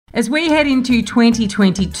As we head into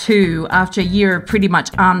 2022, after a year of pretty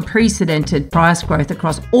much unprecedented price growth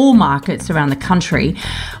across all markets around the country,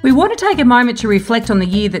 we want to take a moment to reflect on the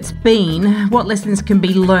year that's been, what lessons can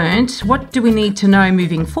be learnt, what do we need to know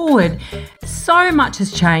moving forward. So much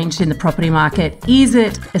has changed in the property market. Is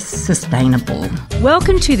it sustainable?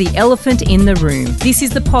 Welcome to The Elephant in the Room. This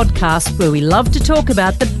is the podcast where we love to talk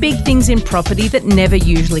about the big things in property that never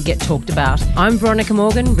usually get talked about. I'm Veronica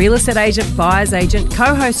Morgan, real estate agent, buyer's agent,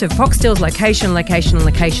 co-host of Foxtel's Location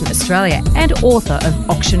Australia, and author of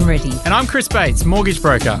Auction Ready. And I'm Chris Bates, mortgage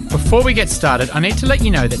broker. Before we get started, I need to let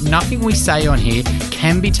you know that nothing we say on here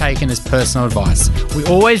can be taken as personal advice. We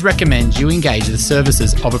always recommend you engage the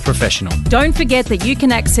services of a professional. Don't forget that you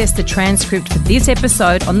can access the transcript for this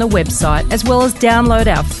episode on the website, as well as download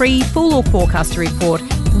our free Fool or Forecaster report,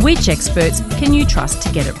 Which Experts Can You Trust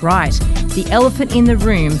to Get It Right?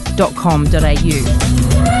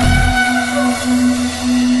 theelephantintheroom.com.au.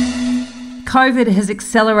 COVID has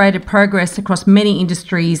accelerated progress across many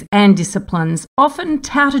industries and disciplines, often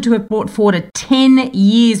touted to have brought forward a 10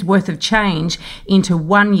 years worth of change into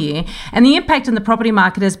 1 year. And the impact on the property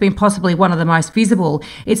market has been possibly one of the most visible.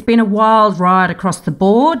 It's been a wild ride across the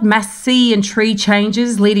board, mass sea and tree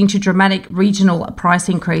changes leading to dramatic regional price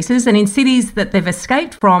increases. And in cities that they've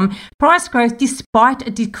escaped from, price growth despite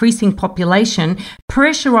a decreasing population,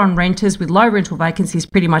 pressure on renters with low rental vacancies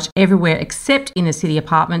pretty much everywhere except inner city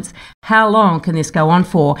apartments. How long can this go on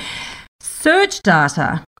for? Search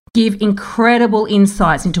data give incredible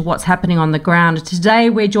insights into what's happening on the ground. Today,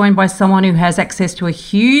 we're joined by someone who has access to a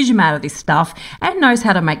huge amount of this stuff and knows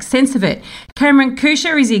how to make sense of it. Cameron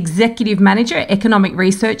Kusher is the Executive Manager, Economic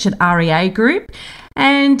Research at REA Group.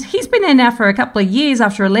 And he's been there now for a couple of years.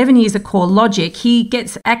 After 11 years at CoreLogic, he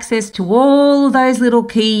gets access to all those little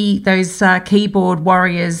keyboard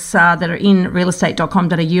warriors that are in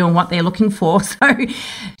realestate.com.au and what they're looking for. So,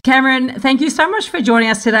 Cameron, thank you so much for joining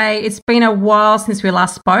us today. It's been a while since we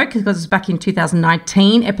last spoke, because it was back in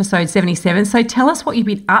 2019, episode 77. So tell us what you've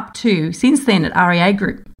been up to since then at REA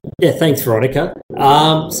Group. Yeah, thanks, Veronica.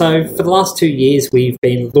 So for the last 2 years, we've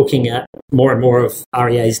been looking at more and more of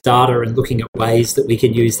REA's data and looking at ways that we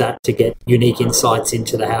can use that to get unique insights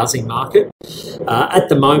into the housing market. At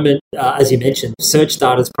the moment, as you mentioned, search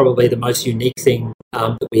data is probably the most unique thing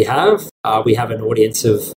that we have. We have an audience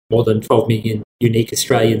of more than 12 million unique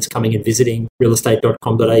Australians coming and visiting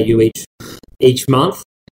realestate.com.au each month,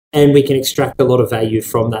 and we can extract a lot of value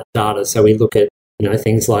from that data. So we look at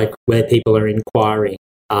things like where people are inquiring,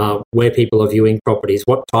 where people are viewing properties,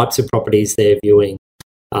 what types of properties they're viewing,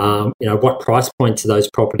 what price points are those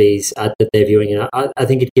properties that they're viewing. And I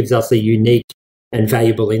think it gives us a unique and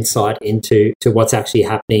valuable insight into what's actually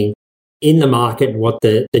happening in the market and what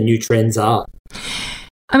the new trends are.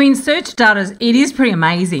 I mean, search data, it is pretty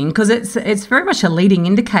amazing because it's very much a leading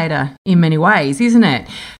indicator in many ways, isn't it?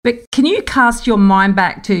 But can you cast your mind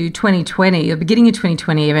back to 2020, the beginning of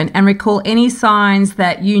 2020 even, and recall any signs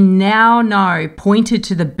that you now know pointed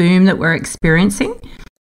to the boom that we're experiencing?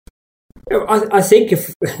 I think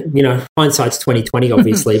if, hindsight's 2020,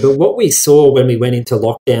 obviously, but what we saw when we went into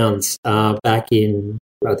lockdowns back in,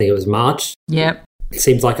 I think it was March. Yep. It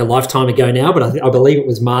seems like a lifetime ago now, but I believe it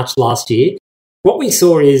was March last year. What we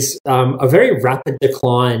saw is a very rapid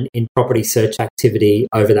decline in property search activity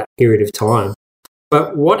over that period of time.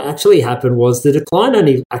 But what actually happened was the decline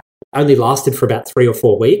only lasted for about 3 or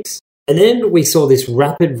 4 weeks. And then we saw this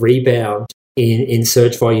rapid rebound in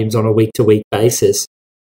search volumes on a week-to-week basis.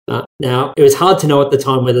 Now, it was hard to know at the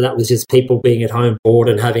time whether that was just people being at home bored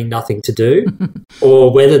and having nothing to do,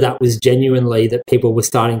 or whether that was genuinely that people were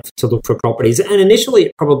starting to look for properties. And initially,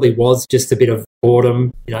 it probably was just a bit of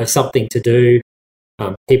boredom, something to do.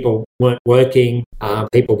 People weren't working.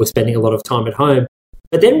 People were spending a lot of time at home.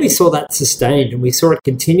 But then we saw that sustained, and we saw it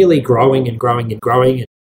continually growing and growing and growing. And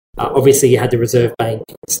obviously, you had the Reserve Bank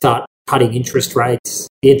start cutting interest rates.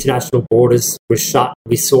 The international borders were shut.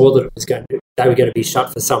 We saw that they were going to be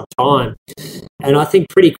shut for some time. And I think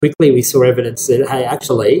pretty quickly we saw evidence that, hey,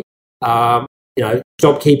 actually,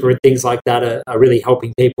 JobKeeper and things like that are really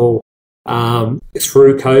helping people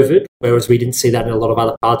through COVID, whereas we didn't see that in a lot of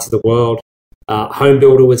other parts of the world. Home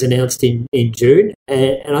Builder was announced in June,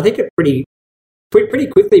 and I think it pretty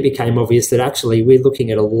quickly became obvious that actually we're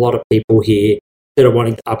looking at a lot of people here that are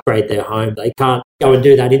wanting to upgrade their home. They can't go and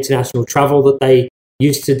do that international travel that they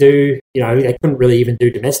used to do. They couldn't really even do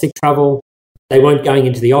domestic travel. They weren't going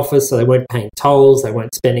into the office, so they weren't paying tolls. They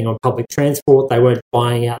weren't spending on public transport. They weren't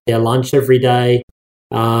buying out their lunch every day.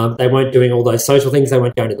 They weren't doing all those social things. They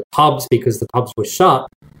weren't going to the pubs because the pubs were shut.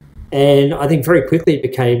 And I think very quickly it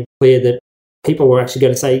became clear that people were actually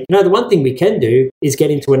going to say, the one thing we can do is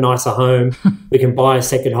get into a nicer home. We can buy a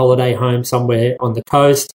second holiday home somewhere on the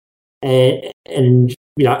coast. And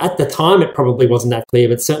at the time, it probably wasn't that clear,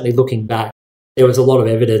 but certainly looking back, there was a lot of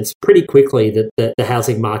evidence pretty quickly that the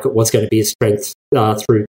housing market was going to be a strength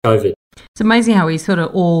through COVID. It's amazing how we sort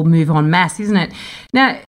of all move en masse, isn't it?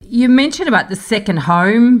 Now, you mentioned about the second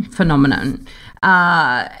home phenomenon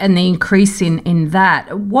and the increase in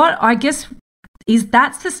that. What, I guess, is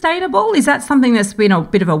that sustainable? Is that something that's been a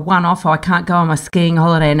bit of a one-off? I can't go on my skiing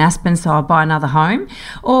holiday in Aspen, so I'll buy another home?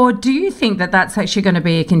 Or do you think that that's actually going to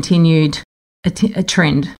be a continued a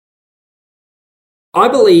trend? I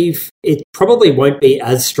believe it probably won't be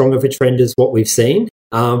as strong of a trend as what we've seen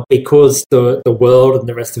because the world and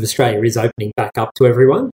the rest of Australia is opening back up to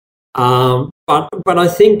everyone. But I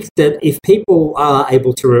think that if people are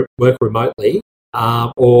able to work remotely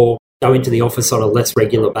or go into the office on a less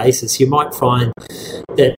regular basis, you might find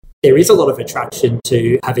that there is a lot of attraction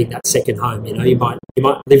to having that second home. You might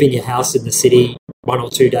live in your house in the city 1 or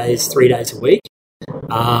 2 days, 3 days a week.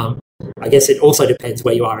 I guess it also depends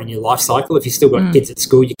where you are in your life cycle. If you've still got kids at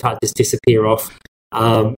school, you can't just disappear off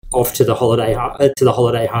to the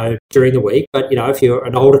holiday home during the week. But if you're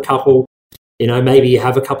an older couple, maybe you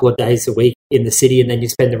have a couple of days a week in the city, and then you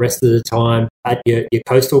spend the rest of the time at your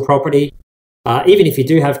coastal property. Even if you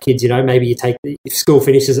do have kids, maybe if school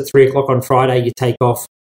finishes at 3 o'clock on Friday, you take off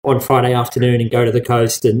on Friday afternoon and go to the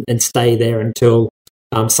coast and stay there until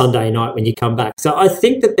Sunday night when you come back. So I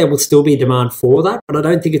think that there will still be demand for that, but I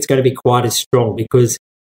don't think it's going to be quite as strong because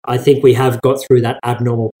I think we have got through that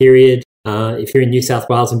abnormal period. If you're in New South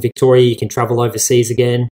Wales and Victoria, you can travel overseas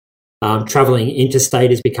again. Travelling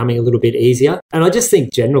interstate is becoming a little bit easier. And I just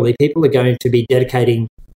think generally people are going to be dedicating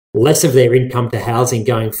less of their income to housing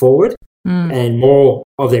going forward and more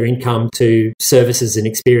of their income to services and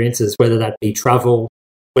experiences, whether that be travel,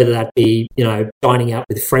 whether that be, dining out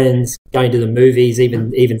with friends, going to the movies,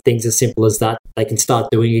 even things as simple as that, they can start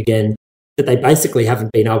doing again that they basically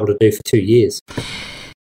haven't been able to do for 2 years.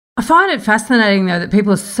 I find it fascinating, though, that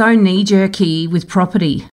people are so knee-jerky with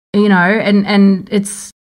property, and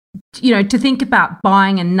it's, to think about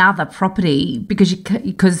buying another property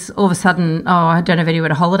because all of a sudden, I don't have anywhere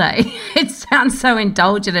to holiday. It sounds so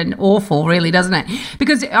indulgent and awful, really, doesn't it?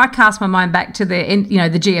 Because I cast my mind back to the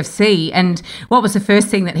GFC, and what was the first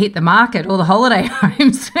thing that hit the market? All the holiday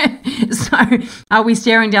homes. So are we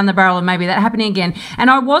staring down the barrel of maybe that happening again? And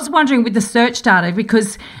I was wondering with the search data,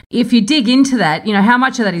 because if you dig into that, how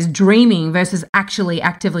much of that is dreaming versus actually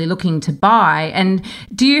actively looking to buy? And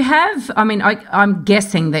do you have, I'm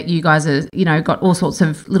guessing that you guys are, got all sorts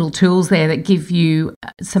of little tools there that give you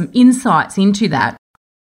some insights into that,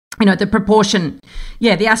 the proportion, the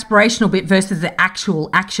aspirational bit versus the actual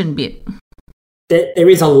action bit. There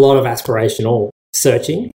is a lot of aspirational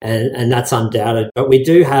searching, and that's undoubted. But we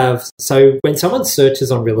do have, so when someone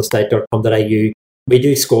searches on realestate.com.au, we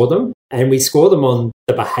do score them, and we score them on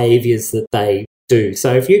the behaviours that they do.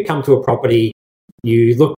 So if you come to a property,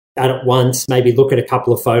 you look at it once, maybe look at a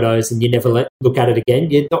couple of photos, and you never look at it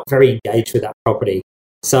again, you're not very engaged with that property.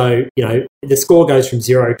 So, the score goes from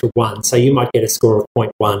 0 to 1. So you might get a score of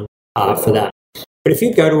 0.1 for that. But if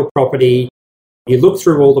you go to a property, you look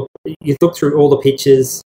through all the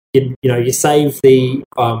pictures, you save the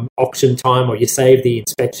auction time or you save the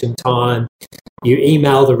inspection time, you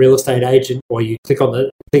email the real estate agent or you click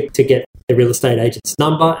to get the real estate agent's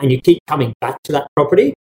number, and you keep coming back to that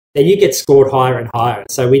property, then you get scored higher and higher.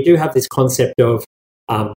 So we do have this concept of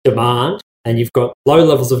demand, and you've got low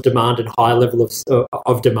levels of demand and high level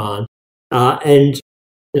of demand.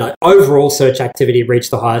 Overall search activity reached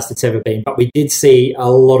the highest it's ever been, but we did see a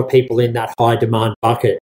lot of people in that high demand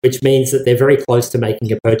bucket, which means that they're very close to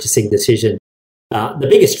making a purchasing decision. The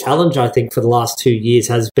biggest challenge, I think, for the last 2 years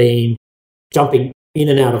has been jumping in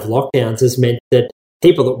and out of lockdowns has meant that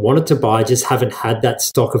people that wanted to buy just haven't had that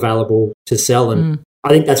stock available to sell. And I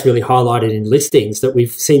think that's really highlighted in listings, that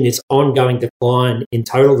we've seen this ongoing decline in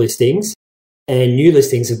total listings, and new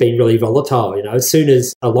listings have been really volatile. As soon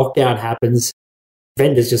as a lockdown happens,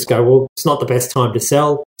 vendors just go, well, it's not the best time to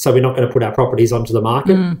sell, so we're not going to put our properties onto the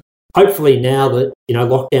market. Hopefully now that,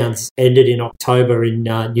 lockdowns ended in October in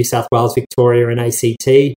New South Wales, Victoria and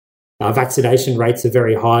ACT, vaccination rates are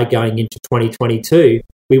very high going into 2022.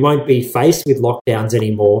 We won't be faced with lockdowns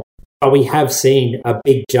anymore, but we have seen a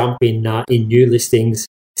big jump in new listings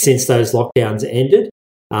since those lockdowns ended.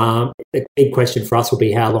 The big question for us will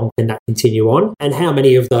be how long can that continue on, and how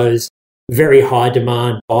many of those very high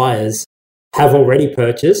demand buyers have already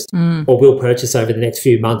purchased or will purchase over the next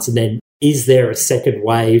few months, and then is there a second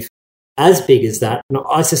wave as big as that? And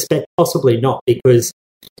I suspect possibly not, because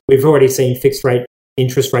we've already seen fixed rate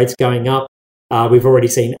interest rates going up. We've already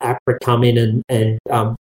seen APRA come in and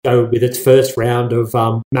go with its first round of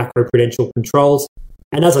macroprudential controls.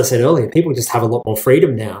 And as I said earlier, people just have a lot more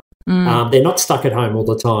freedom now. They're not stuck at home all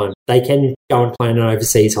the time. They can go and plan an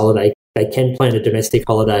overseas holiday. They can plan a domestic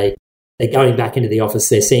holiday. They're going back into the office.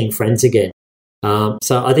 They're seeing friends again.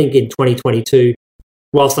 So I think in 2022,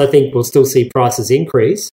 whilst I think we'll still see prices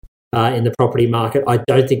increase in the property market, I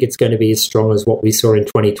don't think it's going to be as strong as what we saw in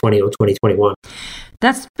 2020 or 2021.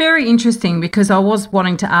 That's very interesting, because I was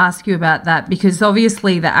wanting to ask you about that, because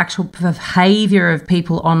obviously the actual behaviour of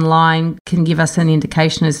people online can give us an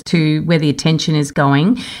indication as to where the attention is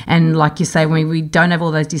going. And like you say, when we don't have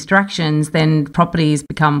all those distractions, then properties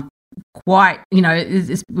become quite,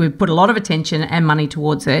 we put a lot of attention and money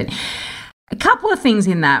towards it. A couple of things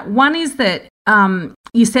in that. One is that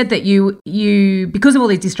you said that you because of all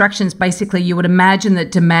these distractions, basically you would imagine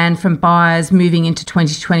that demand from buyers moving into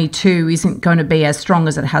 2022 isn't going to be as strong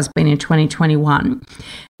as it has been in 2021.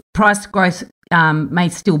 Price growth may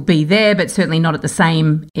still be there, but certainly not at the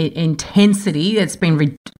same intensity. It's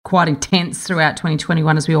been quite intense throughout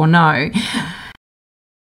 2021, as we all know.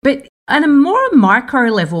 But on a more micro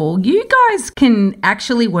level, you guys can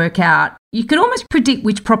actually work out, you could almost predict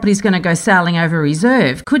which property is going to go selling over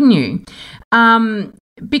reserve, couldn't you?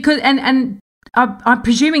 Because I'm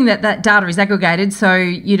presuming that data is aggregated, so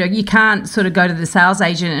you can't sort of go to the sales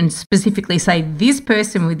agent and specifically say this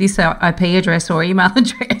person with this IP address or email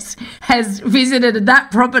address has visited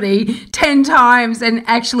that property 10 times and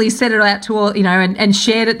actually set it out to all, and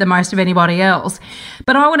shared it the most of anybody else.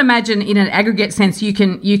 But I would imagine in an aggregate sense, you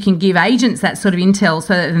can give agents that sort of intel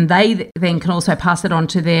so that they then can also pass it on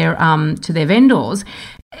to their vendors.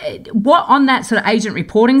 What on that sort of agent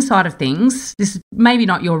reporting side of things, this is maybe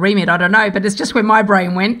not your remit, I don't know, but it's just where my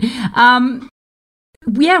brain went.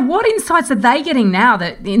 What insights are they getting now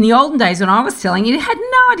that in the olden days when I was selling, you had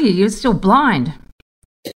no idea, you were still blind?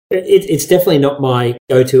 It's definitely not my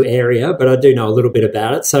go-to area, but I do know a little bit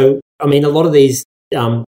about it. So, I mean, a lot of these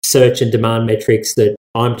search and demand metrics that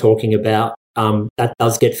I'm talking about, that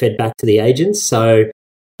does get fed back to the agents. So,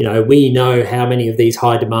 we know how many of these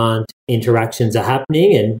high demand interactions are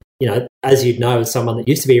happening. And, as you'd know, as someone that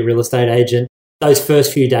used to be a real estate agent, those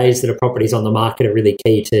first few days that a property's on the market are really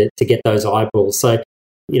key to get those eyeballs. So,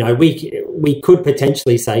 we could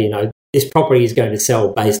potentially say, this property is going to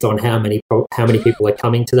sell based on how many people are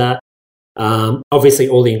coming to that. Obviously,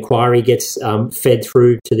 all the inquiry gets fed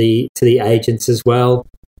through to the agents as well.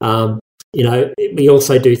 We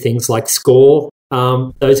also do things like score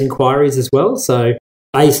those inquiries as well. So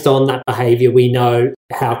based on that behaviour, we know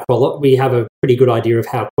we have a pretty good idea of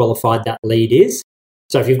how qualified that lead is.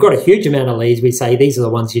 So if you've got a huge amount of leads, we say these are the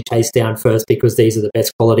ones you chase down first because these are the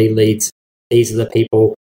best quality leads. These are the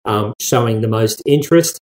people showing the most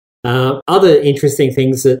interest. Other interesting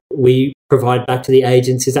things that we provide back to the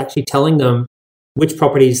agents is actually telling them which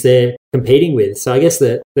properties they're competing with. So I guess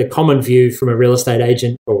the common view from a real estate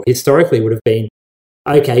agent, or historically, would have been,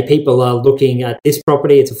 okay, people are looking at this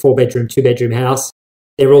property, it's a 4-bedroom, 2-bedroom house.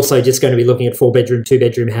 They're also just going to be looking at 4-bedroom,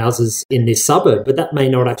 2-bedroom houses in this suburb, but that may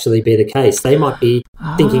not actually be the case. They might be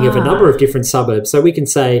thinking of a number of different suburbs. So we can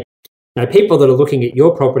say, people that are looking at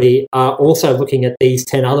your property are also looking at these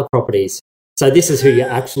 10 other properties. So this is who you're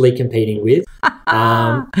actually competing with.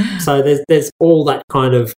 So there's all that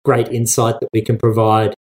kind of great insight that we can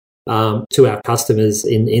provide to our customers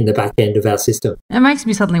in the back end of our system. It makes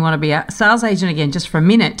me suddenly want to be a sales agent again just for a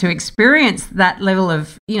minute to experience that level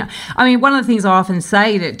of, one of the things I often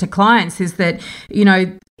say to clients is that,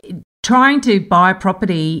 trying to buy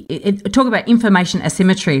property, talk about information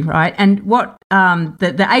asymmetry, right? And what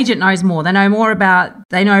the agent knows more. They know more about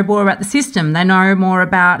the system. They know more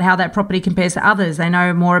about how that property compares to others. They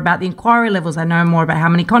know more about the inquiry levels. They know more about how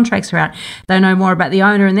many contracts are out. They know more about the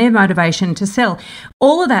owner and their motivation to sell.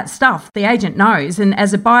 All of that stuff the agent knows. And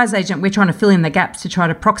as a buyer's agent, we're trying to fill in the gaps to try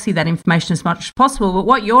to proxy that information as much as possible. But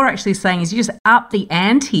what you're actually saying is you just up the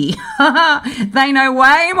ante. They know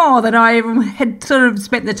way more than I even had sort of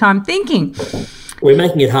spent the time thinking. We're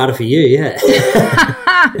making it harder for you, yeah.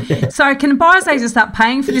 So can buyers agents start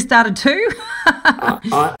paying for this data too?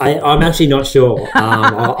 I'm actually not sure.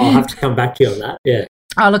 I'll have to come back to you on that, yeah.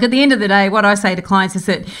 Oh, look, at the end of the day, what I say to clients is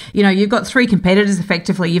that, you've got 3 competitors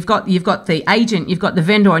effectively. You've got the agent, you've got the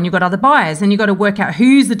vendor, and you've got other buyers, and you've got to work out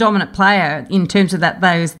who's the dominant player in terms of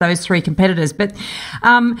those 3 competitors. But,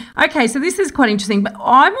 okay, so this is quite interesting. But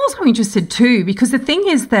I'm also interested too, because the thing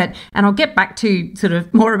is that, and I'll get back to sort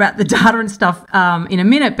of more about the data and stuff in a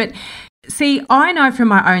minute, but see, I know from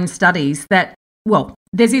my own studies that well,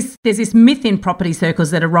 there's this myth in property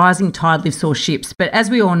circles that a rising tide lifts all ships. But as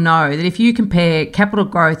we all know, that if you compare capital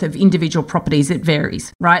growth of individual properties, it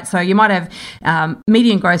varies, right? So you might have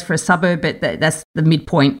median growth for a suburb, but that's the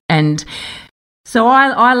midpoint. And so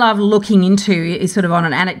I love looking into sort of on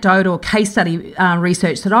an anecdotal case study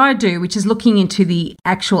research that I do, which is looking into the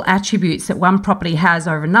actual attributes that one property has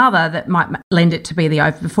over another that might lend it to be the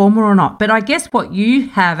overperformer or not. But I guess what you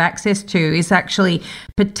have access to is actually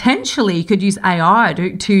potentially you could use AI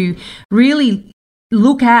to really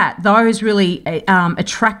look at those really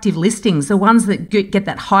attractive listings, the ones that get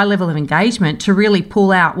that high level of engagement, to really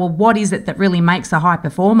pull out, well, what is it that really makes a high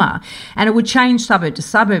performer? And it would change suburb to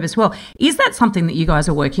suburb as well. Is that something that you guys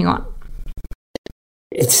are working on?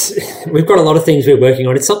 We've got a lot of things we're working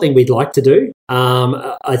on. It's something we'd like to do.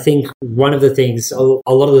 I think one of the things, a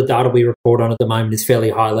lot of the data we report on at the moment is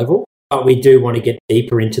fairly high level, but we do want to get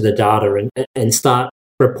deeper into the data and start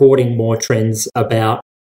reporting more trends about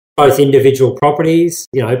both individual properties,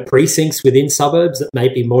 precincts within suburbs that may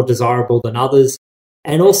be more desirable than others,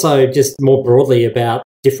 and also just more broadly about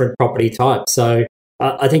different property types. So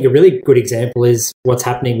I think a really good example is what's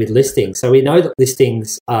happening with listings. So we know that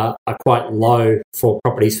listings are quite low for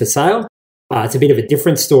properties for sale. It's a bit of a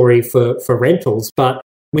different story for rentals, but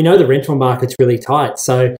we know the rental market's really tight.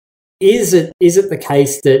 So is it the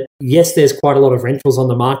case that, yes, there's quite a lot of rentals on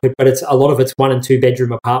the market, but a lot of it's 1 and 2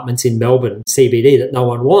 bedroom apartments in Melbourne CBD that no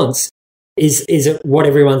one wants? Is it what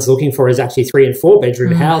everyone's looking for is actually 3 and 4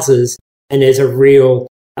 bedroom houses, and there's a real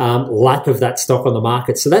lack of that stock on the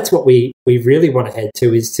market? So that's what we really want to head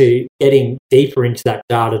to, is to getting deeper into that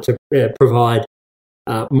data to provide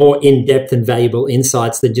more in-depth and valuable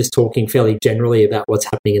insights than just talking fairly generally about what's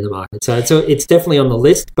happening in the market. So it's definitely on the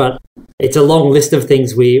list, but it's a long list of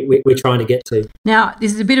things we're trying to get to. Now,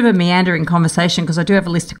 this is a bit of a meandering conversation because I do have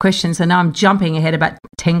a list of questions, and now I'm jumping ahead about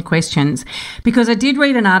 10 questions because I did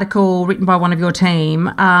read an article written by one of your team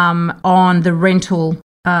on the rental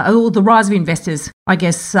the rise of investors. I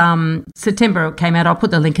guess September it came out. I'll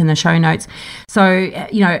put the link in the show notes. So,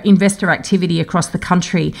 investor activity across the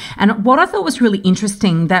country. And what I thought was really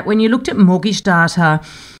interesting, that when you looked at mortgage data,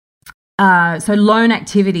 so loan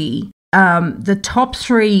activity, the top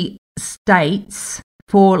 3 states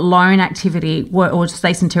for loan activity or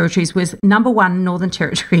states and territories was number 1, Northern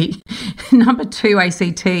Territory, number 2,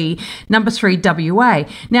 ACT, number 3, WA.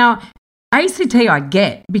 Now, ACT I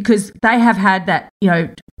get because they have had that,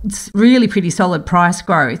 it's really pretty solid price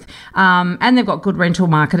growth, and they've got good rental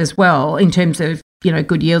market as well in terms of,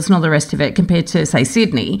 good yields and all the rest of it compared to, say,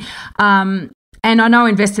 Sydney. And I know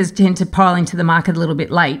investors tend to pile into the market a little bit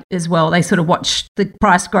late as well. They sort of watch the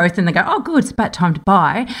price growth and they go, oh, good, it's about time to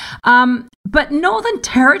buy. But Northern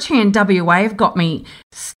Territory and WA have got me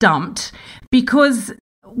stumped because,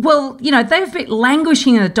 well, they've been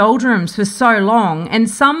languishing in the doldrums for so long, and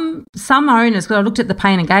some owners, because I looked at the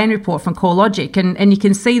pain and gain report from CoreLogic, and you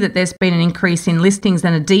can see that there's been an increase in listings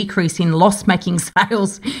and a decrease in loss-making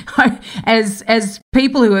sales as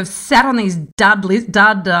people who have sat on these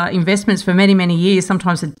dud investments for many, many years,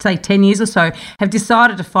 sometimes say 10 years or so, have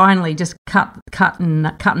decided to finally just cut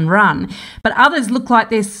and run. But others look like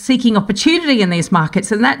they're seeking opportunity in these markets,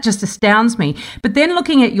 and that just astounds me. But then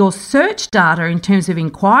looking at your search data in terms of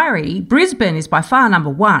inquiry, Brisbane is by far number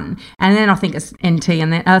 1, and then I think it's NT,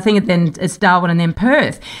 and then I think then it's Darwin, and then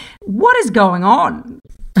Perth. What is going on?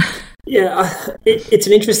 Yeah, it's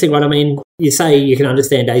an interesting one. I mean, you say you can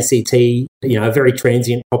understand ACT, a very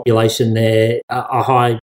transient population there, a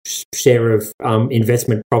high share of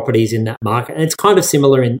investment properties in that market, and it's kind of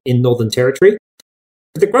similar in Northern Territory.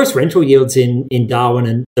 But the gross rental yields in Darwin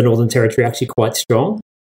and the Northern Territory are actually quite strong.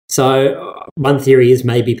 So one theory is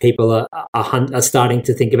maybe people are starting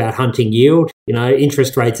to think about hunting yield.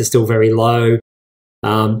 Interest rates are still very low.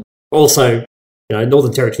 Also,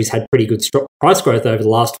 Northern Territory's had pretty good price growth over the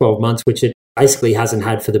last 12 months, which it basically hasn't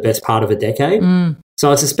had for the best part of a decade.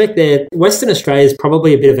 So I suspect Western Australia is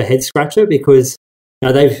probably a bit of a head scratcher because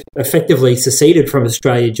they've effectively seceded from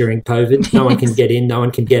Australia during COVID. No one can get in, no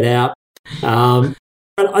one can get out.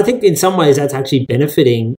 But I think in some ways that's actually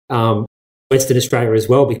benefiting Western Australia as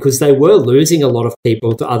well, because they were losing a lot of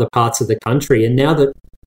people to other parts of the country. And now that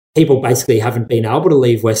people basically haven't been able to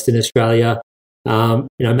leave Western Australia,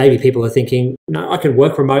 maybe people are thinking, I can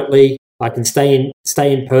work remotely, I can stay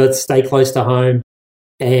in Perth, stay close to home,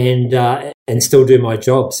 and still do my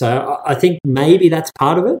job. So I think maybe that's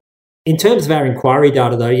part of it. In terms of our inquiry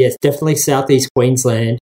data, though, yes, definitely Southeast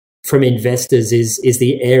Queensland from investors is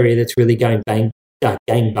the area that's really going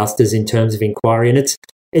gangbusters in terms of inquiry. And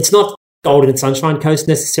it's not Golden and Sunshine Coast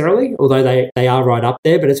necessarily, although they are right up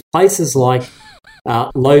there, but it's places like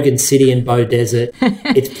Logan City and Bow Desert.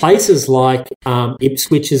 It's places like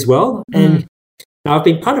Ipswich as well. And I've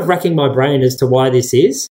been kind of racking my brain as to why this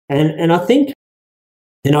is. And I think,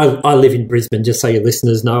 and I live in Brisbane, just so your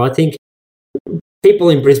listeners know, I think people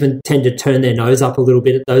in Brisbane tend to turn their nose up a little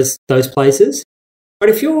bit at those places. But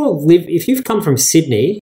if you've come from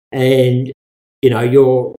Sydney and,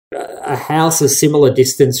 you're a house a similar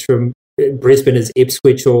distance from Brisbane as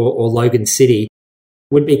Ipswich or Logan City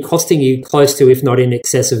would be costing you close to, if not in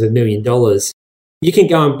excess of $1 million. You can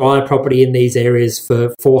go and buy a property in these areas for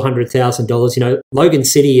 $400,000. Logan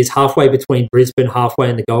City is halfway between Brisbane, halfway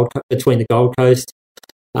in between the Gold Coast.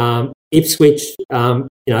 Ipswich,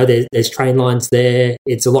 there's train lines there.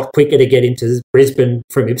 It's a lot quicker to get into Brisbane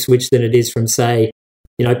from Ipswich than it is from, say,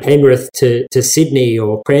 Penrith to Sydney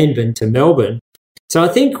or Cranbourne to Melbourne. So I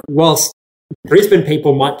think whilst Brisbane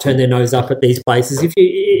people might turn their nose up at these places,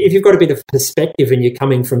 if you've got a bit of perspective and you're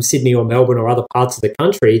coming from Sydney or Melbourne or other parts of the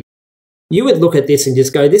country, you would look at this and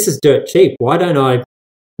just go, this is dirt cheap. Why don't I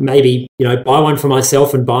maybe, buy one for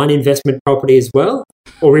myself and buy an investment property as well?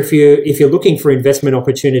 Or if you're looking for investment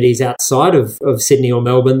opportunities outside of Sydney or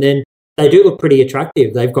Melbourne, then they do look pretty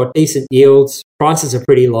attractive. They've got decent yields, prices are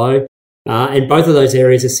pretty low, and both of those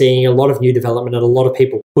areas are seeing a lot of new development and a lot of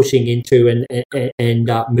people pushing into and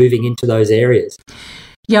moving into those areas.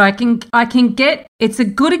 Yeah, I can get, it's a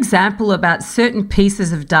good example about certain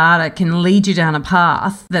pieces of data can lead you down a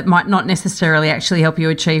path that might not necessarily actually help you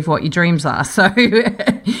achieve what your dreams are. So,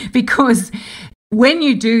 because when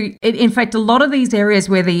you do, in fact, a lot of these areas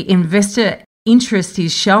where the investor interest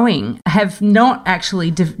is showing have not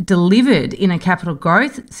actually delivered in a capital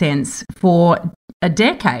growth sense for a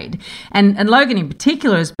decade. And Logan in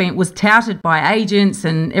particular was touted by agents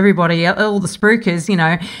and everybody, all the spruikers,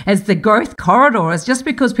 as the growth corridor. Just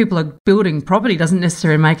because people are building property doesn't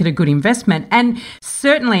necessarily make it a good investment. And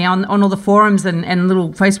certainly on all the forums and little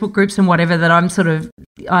Facebook groups and whatever that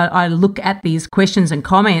I look at these questions and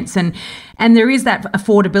comments, and there is that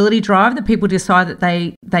affordability drive that people decide that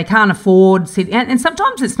they can't afford Sydney. And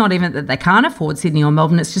sometimes it's not even that they can't afford Sydney or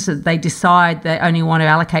Melbourne, it's just that they decide they only want to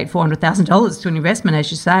allocate $400,000 to an investment,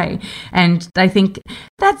 as you say, and they think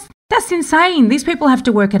that's insane. These people have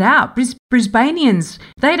to work it out. Brisbaneans,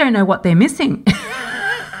 they don't know what they're missing.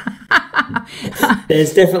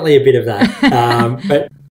 There's definitely a bit of that,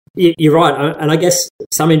 but you're right, and I guess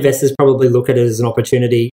some investors probably look at it as an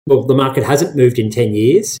opportunity. Well, the market hasn't moved in 10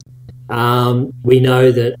 years. We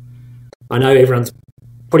know that. I know everyone's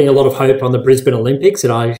putting a lot of hope on the Brisbane Olympics,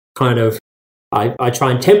 and I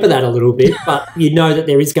try and temper that a little bit, but that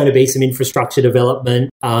there is going to be some infrastructure development.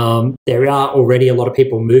 There are already a lot of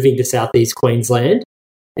people moving to southeast Queensland,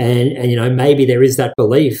 and maybe there is that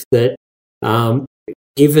belief that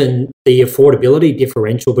given the affordability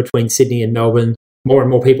differential between Sydney and Melbourne, more and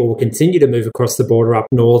more people will continue to move across the border up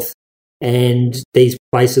north, and these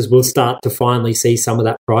places will start to finally see some of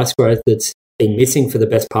that price growth that's been missing for the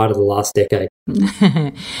best part of the last decade.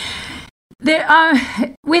 There are,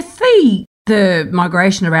 with the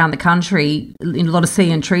migration around the country, in a lot of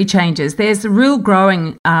sea and tree changes, there's a real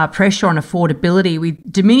growing pressure on affordability with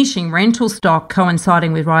diminishing rental stock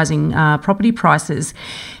coinciding with rising property prices.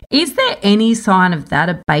 Is there any sign of that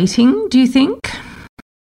abating, do you think?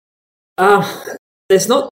 There's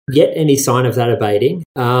not yet any sign of that abating.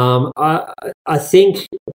 I think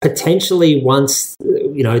potentially once,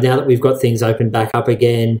 now that we've got things opened back up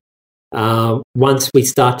again, once we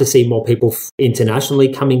start to see more people internationally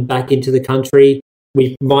coming back into the country,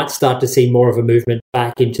 we might start to see more of a movement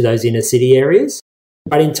back into those inner city areas.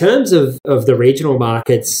 But in terms of the regional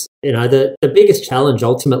markets, the biggest challenge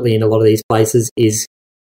ultimately in a lot of these places is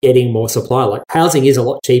getting more supply. Like, housing is a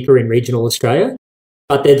lot cheaper in regional Australia,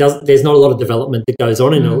 but there's not a lot of development that goes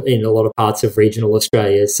on in a lot of parts of regional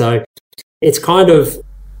Australia. So it's kind of,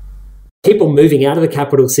 people moving out of the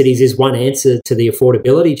capital cities is one answer to the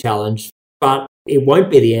affordability challenge, but it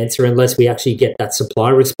won't be the answer unless we actually get that supply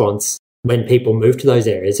response when people move to those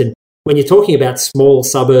areas. And when you're talking about small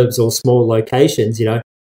suburbs or small locations,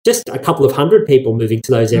 just a couple of hundred people moving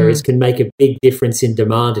to those areas can make a big difference in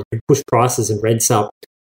demand. It can push prices and rents up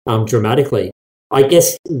dramatically. I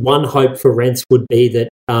guess one hope for rents would be that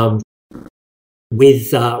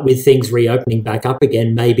with things reopening back up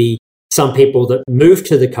again, maybe some people that move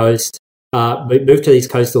to the coast, move to these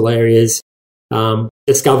coastal areas,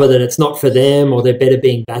 discover that it's not for them, or they're better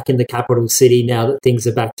being back in the capital city now that things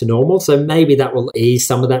are back to normal. So maybe that will ease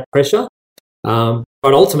some of that pressure. But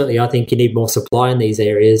ultimately, I think you need more supply in these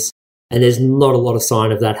areas, and there's not a lot of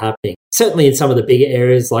sign of that happening. Certainly in some of the bigger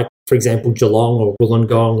areas, like, for example, Geelong or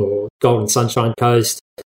Wollongong or Golden Sunshine Coast,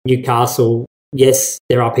 Newcastle, yes,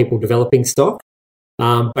 there are people developing stock,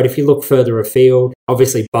 But if you look further afield,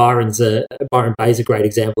 obviously Byron Bay is a great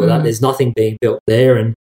example of that. There's nothing being built there,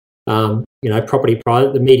 and property price,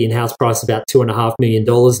 the median house price is about $2.5 million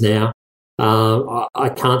now. I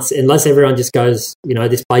can't, unless everyone just goes,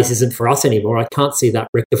 this place isn't for us anymore. I can't see that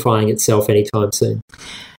rectifying itself anytime soon.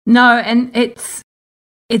 No, and it's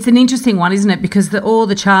an interesting one, isn't it? Because all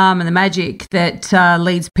the charm and the magic that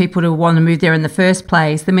leads people to want to move there in the first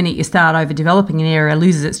place, the minute you start overdeveloping an area,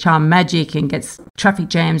 loses its charm and magic and gets traffic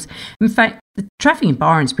jams. In fact, the traffic in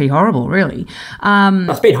Byron's pretty horrible, really.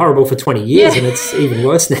 It's been horrible for 20 years, and it's even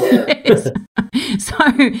worse now. Yes. So,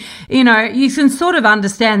 you can sort of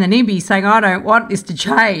understand the NIMBY saying, I don't want this to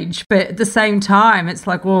change. But at the same time, it's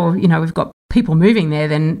like, well, we've got people moving there,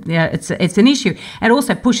 then it's an issue. And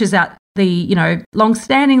also pushes out the,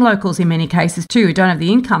 long-standing locals in many cases too, who don't have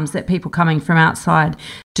the incomes that people coming from outside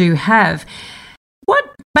do have.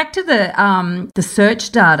 Back to the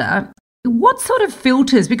search data, what sort of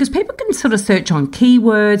filters, because people can sort of search on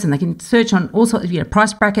keywords and they can search on all sorts of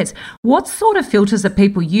price brackets, what sort of filters are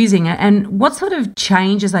people using, and what sort of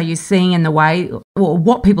changes are you seeing in the way, or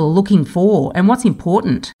what people are looking for, and what's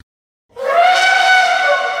important?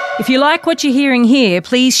 If you like what you're hearing here,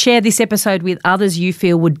 please share this episode with others you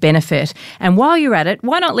feel would benefit. And while you're at it,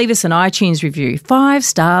 why not leave us an iTunes review? 5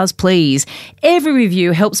 stars, please. Every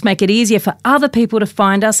review helps make it easier for other people to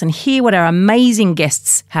find us and hear what our amazing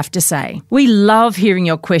guests have to say. We love hearing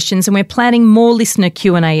your questions, and we're planning more listener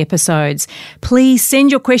Q&A episodes. Please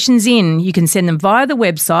send your questions in. You can send them via the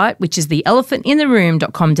website, which is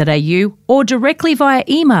theelephantintheroom.com.au, or directly via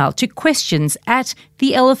email to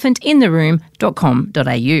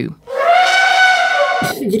questions@theelephantintheroom.com.au.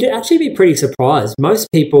 You'd actually be pretty surprised. Most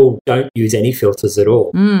people don't use any filters at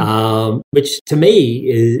all, which to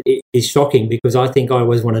me is shocking, because I think I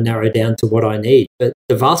always want to narrow down to what I need. But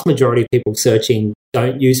the vast majority of people searching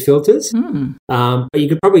don't use filters. But you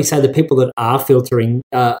could probably say the people that are filtering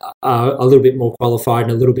are a little bit more qualified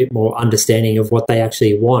and a little bit more understanding of what they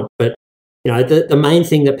actually want. But the main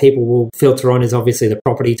thing that people will filter on is obviously the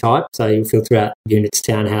property type. So you filter out units,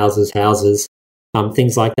 townhouses, houses,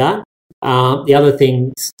 things like that. The other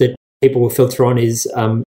things that people will filter on is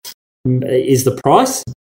the price.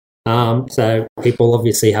 So people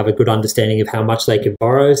obviously have a good understanding of how much they can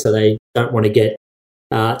borrow, so they don't want to get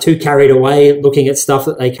too carried away looking at stuff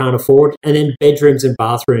that they can't afford. And then bedrooms and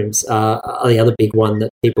bathrooms are the other big one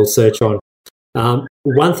that people search on.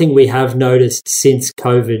 One thing we have noticed since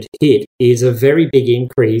COVID hit is a very big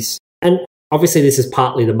increase, and obviously this is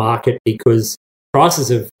partly the market because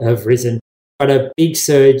prices have risen, but a big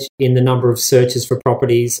surge in the number of searches for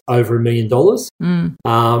properties over $1 million.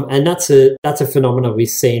 And that's a phenomenon we've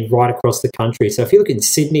seen right across the country. So if you look in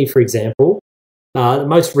Sydney, for example, the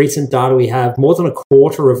most recent data we have, more than a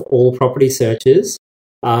quarter of all property searches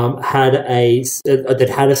had a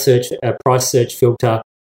price search filter.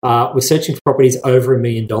 We're searching for properties over $1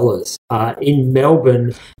 million. In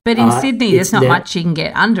Melbourne, but in Sydney, there's not much you can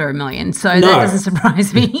get under $1 million, so that doesn't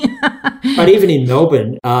surprise me. But even in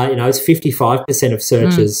Melbourne, it's 55% of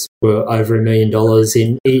searches were over $1 million.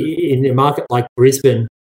 In a market like Brisbane,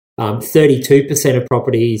 32% of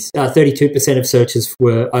properties, 32% of searches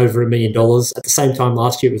were over $1 million. At the same time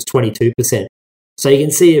last year, it was 22%. So you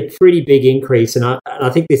can see a pretty big increase, and I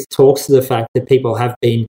think this talks to the fact that people have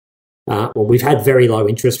been. We've had very low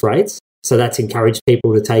interest rates, so that's encouraged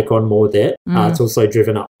people to take on more debt. It's also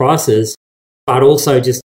driven up prices, but also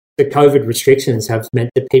just the COVID restrictions have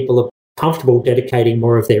meant that people are comfortable dedicating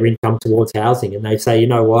more of their income towards housing, and they say, you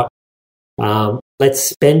know what, let's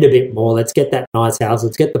spend a bit more, let's get that nice house,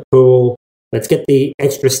 let's get the pool, let's get the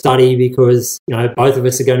extra study, because both of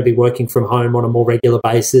us are going to be working from home on a more regular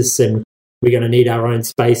basis, and we're going to need our own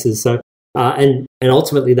spaces. So. And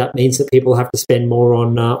ultimately, that means that people have to spend more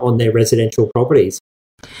on their residential properties.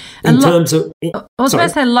 I was about to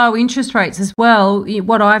say low interest rates as well.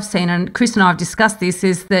 What I've seen, and Chris and I have discussed this,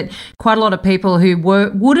 is that quite a lot of people who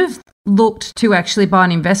would have looked to actually buy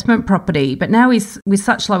an investment property, but now with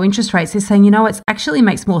such low interest rates, they're saying, it actually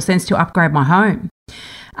makes more sense to upgrade my home.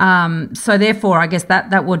 So therefore, I guess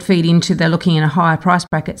that would feed into they're looking at higher price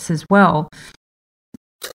brackets as well.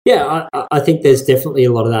 Yeah, I think there's definitely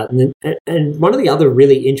a lot of that. And one of the other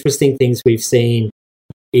really interesting things we've seen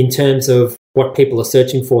in terms of what people are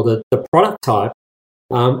searching for, the product type,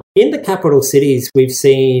 in the capital cities, we've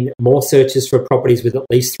seen more searches for properties with at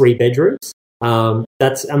least 3 bedrooms. The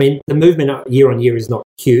movement year on year is not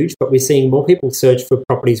huge, but we're seeing more people search for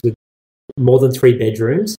properties with more than 3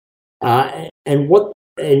 bedrooms.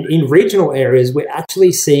 And in regional areas, we're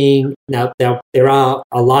actually seeing now there are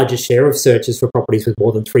a larger share of searches for properties with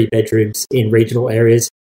more than 3 bedrooms in regional areas,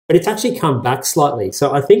 but it's actually come back slightly.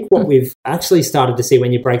 So I think what we've actually started to see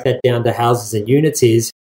when you break that down to houses and units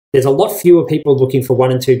is there's a lot fewer people looking for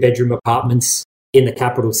 1 and 2 bedroom apartments in the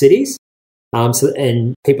capital cities.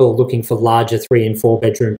 And people are looking for larger 3 and 4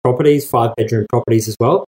 bedroom properties, 5 bedroom properties as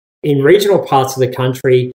well. In regional parts of the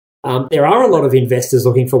country, there are a lot of investors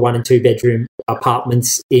looking for 1 and 2 bedroom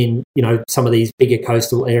apartments in, some of these bigger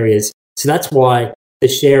coastal areas. So that's why the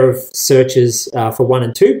share of searches for 1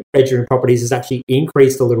 and 2 bedroom properties has actually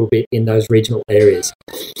increased a little bit in those regional areas.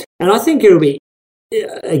 And I think it'll be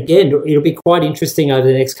quite interesting over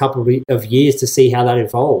the next couple of years to see how that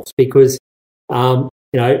evolves because,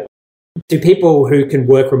 do people who can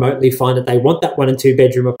work remotely find that they want that 1 and 2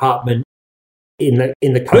 bedroom apartment in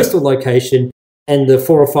the coastal location and the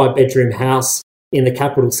 4 or 5 bedroom house in the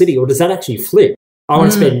capital city, or does that actually flip? I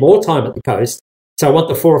want to spend more time at the coast, so I want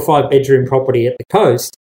the 4 or 5 bedroom property at the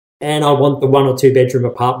coast, and I want the 1 or 2 bedroom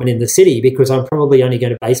apartment in the city because I'm probably only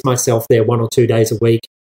going to base myself there 1 or 2 days a week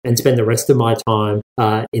and spend the rest of my time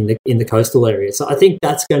in the coastal area. So I think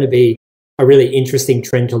that's going to be a really interesting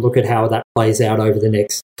trend to look at how that plays out over the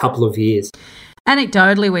next couple of years.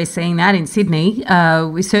 Anecdotally, we're seeing that in Sydney.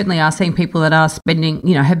 We certainly are seeing people that are spending,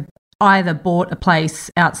 have either bought a place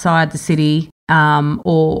outside the city or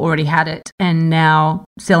already had it and now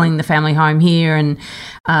selling the family home here and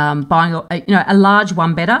buying a large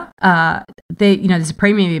one-bedder. There's a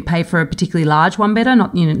premium you pay for a particularly large one-bedder,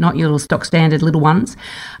 not your little stock standard little ones.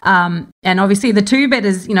 And obviously the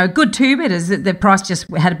two-bedders, good two-bedders, the price just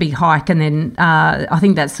had a big hike, and then I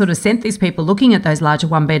think that sort of sent these people looking at those larger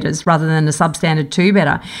one-bedders rather than a substandard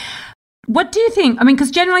two-bedder. What do you think? I mean,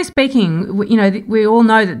 because generally speaking, we all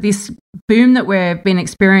know that this boom that we've been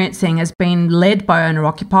experiencing has been led by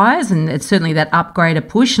owner-occupiers, and it's certainly that upgrader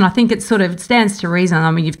push. And I think it sort of stands to reason.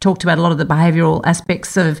 I mean, you've talked about a lot of the behavioural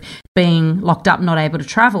aspects of being locked up, not able to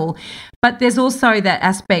travel, but there's also that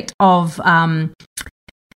aspect of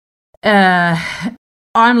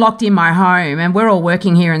I'm locked in my home and we're all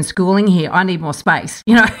working here and schooling here. I need more space.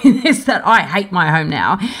 It's that I hate my home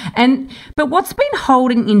now. But what's been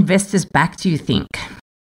holding investors back, do you think?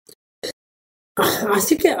 I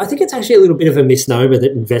think it's actually a little bit of a misnomer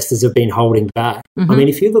that investors have been holding back. Mm-hmm. I mean,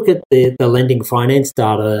 if you look at the lending finance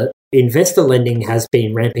data, investor lending has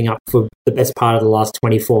been ramping up for the best part of the last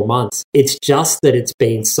 24 months. It's just that it's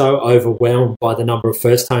been so overwhelmed by the number of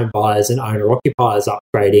first home buyers and owner occupiers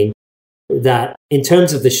upgrading that in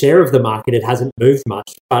terms of the share of the market, it hasn't moved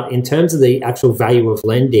much. But in terms of the actual value of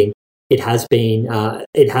lending, it has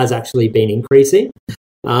actually been increasing.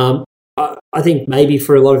 I think maybe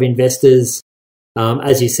for a lot of investors,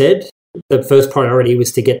 as you said, the first priority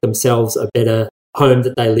was to get themselves a better home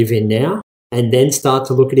that they live in now and then start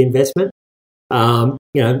to look at investment.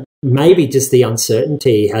 Maybe just the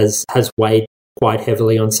uncertainty has weighed quite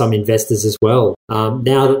heavily on some investors as well.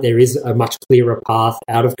 Now that there is a much clearer path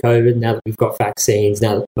out of COVID, now that we've got vaccines,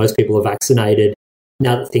 now that most people are vaccinated,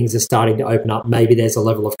 now that things are starting to open up, maybe there's a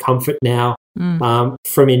level of comfort now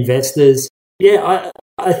from investors. Yeah,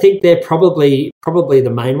 I think they're probably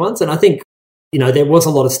the main ones. And I think, there was a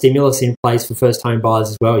lot of stimulus in place for first home buyers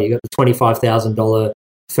as well. You got the $25,000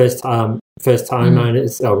 first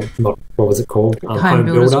homeowners, what was it called? Home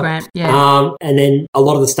builder grant, yeah. And then a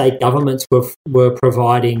lot of the state governments were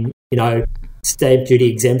providing, stamp duty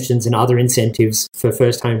exemptions and other incentives for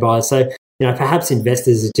first home buyers. So, perhaps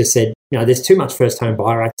investors have just said, there's too much first home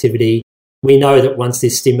buyer activity. We know that once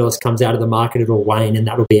this stimulus comes out of the market, it'll wane and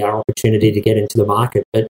that'll be our opportunity to get into the market.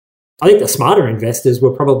 But I think the smarter investors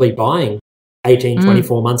were probably buying 18,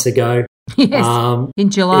 24 months ago. Yes,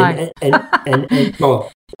 in July. If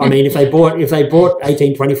they bought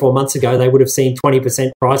 18, 24 months ago, they would have seen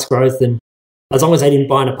 20% price growth. And as long as they didn't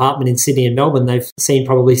buy an apartment in Sydney and Melbourne, they've seen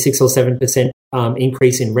probably 6 or 7%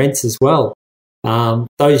 increase in rents as well.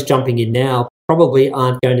 Those jumping in now probably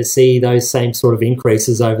aren't going to see those same sort of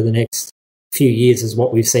increases over the next few years as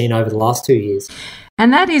what we've seen over the last 2 years.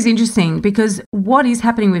 And that is interesting because what is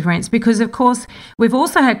happening with rents? Because, of course, we've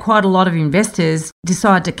also had quite a lot of investors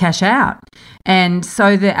decide to cash out. And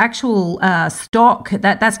so the actual stock,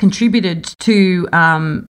 that's contributed to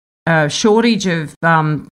a shortage of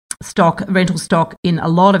rental stock in a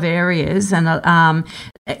lot of areas, and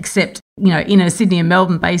except, in Sydney and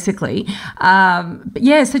Melbourne, basically. But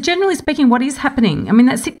yeah, so generally speaking, what is happening? I mean,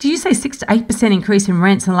 do you say 6 to 8% increase in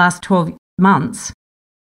rents in the last 12 months?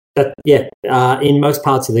 In most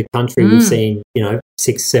parts of the country, we've seen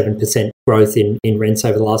 6-7% growth in rents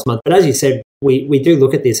over the last month. But as you said, we do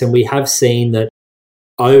look at this, and we have seen that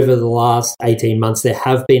over the last 18 months, there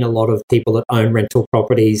have been a lot of people that own rental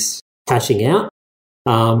properties cashing out.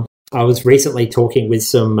 I was recently talking with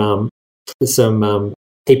some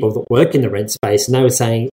people that work in the rent space, and they were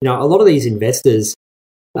saying, a lot of these investors,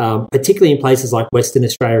 particularly in places like Western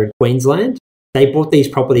Australia and Queensland, they bought these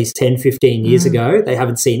properties 10, 15 years ago. They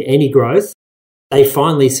haven't seen any growth. They've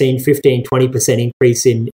finally seen 15, 20% increase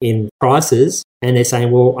in prices, and they're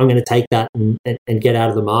saying, well, I'm going to take that and get out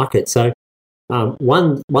of the market. So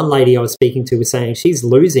one lady I was speaking to was saying she's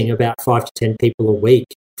losing about 5 to 10 people a week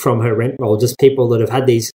from her rent roll, just people that have had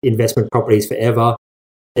these investment properties forever.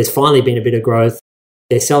 There's finally been a bit of growth.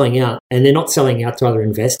 They're selling out, and they're not selling out to other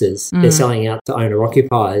investors. They're selling out to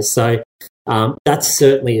owner-occupiers. So that's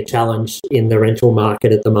certainly a challenge in the rental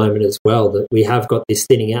market at the moment as well, that we have got this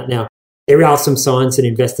thinning out. Now, there are some signs that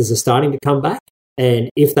investors are starting to come back, and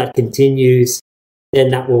if that continues, then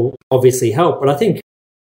that will obviously help. But I think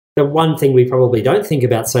the one thing we probably don't think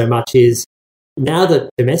about so much is now that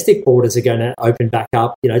domestic borders are going to open back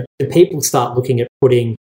up, the people start looking at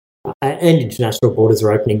putting, and international borders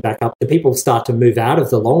are opening back up, the people start to move out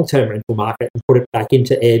of the long-term rental market and put it back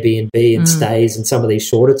into Airbnb and stays and some of these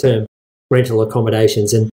shorter-term rental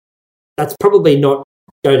accommodations. And that's probably not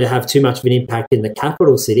going to have too much of an impact in the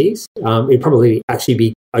capital cities. It'd probably actually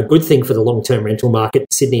be a good thing for the long-term rental market,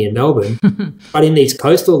 Sydney and Melbourne. But in these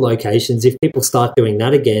coastal locations, if people start doing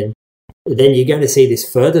that again, then you're going to see this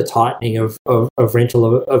further tightening of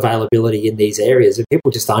rental availability in these areas, and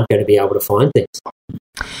people just aren't going to be able to find things.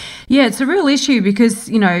 Yeah, it's a real issue because,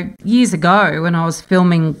 years ago when I was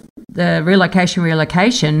filming the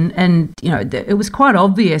relocation, and, it was quite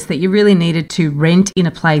obvious that you really needed to rent in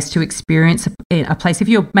a place to experience a place. If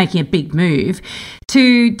you're making a big move,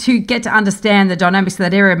 to get to understand the dynamics of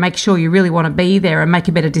that area, make sure you really want to be there and make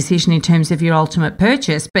a better decision in terms of your ultimate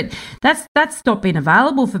purchase. But that's not been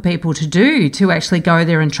available for people to do, to actually go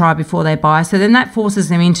there and try before they buy. So then that forces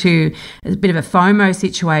them into a bit of a FOMO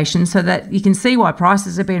situation, so that you can see why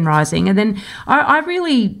prices have been rising. And then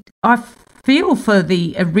I feel for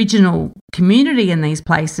the original community in these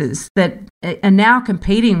places that are now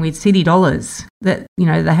competing with city dollars that, they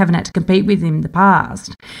haven't had to compete with in the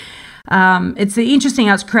past. It's interesting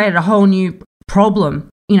how it's created a whole new problem,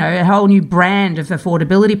 a whole new brand of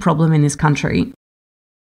affordability problem in this country.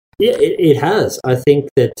 Yeah, it has. I think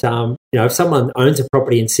that, if someone owns a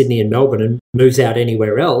property in Sydney and Melbourne and moves out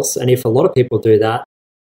anywhere else, and if a lot of people do that,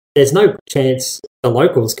 there's no chance the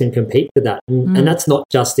locals can compete for that. And that's not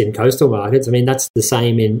just in coastal markets. I mean, that's the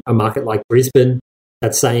same in a market like Brisbane.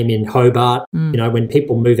 That's the same in Hobart. When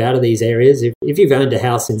people move out of these areas, if you've owned a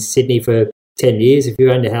house in Sydney for 10 years, if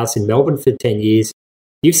you've owned a house in Melbourne for 10 years,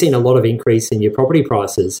 you've seen a lot of increase in your property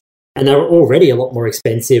prices. And they were already a lot more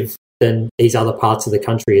expensive than these other parts of the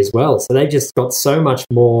country as well. So they've just got so much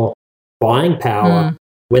more buying power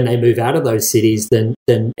when they move out of those cities than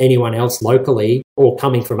anyone else locally or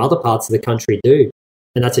coming from other parts of the country do.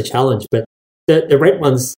 And that's a challenge. But the rent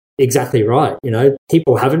one's exactly right.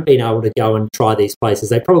 People haven't been able to go and try these places.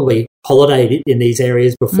 They probably holidayed in these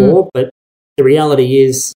areas before, but the reality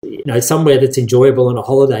is, somewhere that's enjoyable on a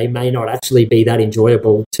holiday may not actually be that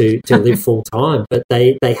enjoyable to live full time, but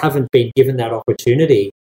they haven't been given that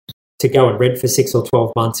opportunity to go and rent for 6 or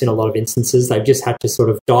 12 months in a lot of instances. They've just had to sort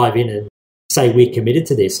of dive in and say, we're committed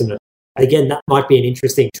to this. And again, that might be an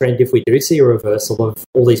interesting trend if we do see a reversal of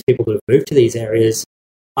all these people that have moved to these areas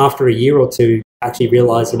after a year or two actually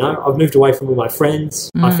realise, I've moved away from all my friends,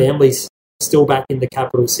 my family's still back in the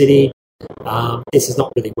capital city. This is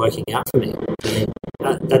not really working out for me.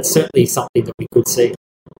 And that's certainly something that we could see.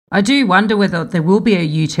 I do wonder whether there will be a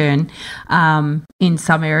U-turn in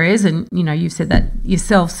some areas, and, you've said that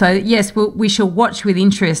yourself. So, yes, we shall watch with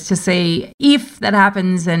interest to see if that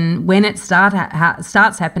happens and when it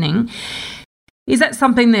starts happening. Is that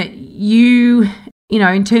something that you,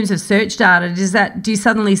 in terms of search data, do you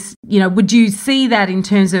suddenly, would you see that in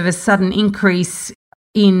terms of a sudden increase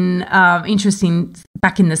in interest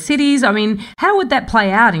back in the cities? I mean, how would that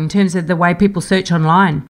play out in terms of the way people search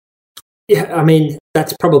online? Yeah, I mean,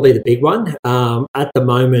 that's probably the big one. At the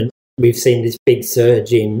moment, we've seen this big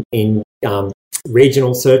surge in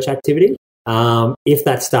regional search activity. If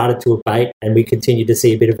that started to abate and we continue to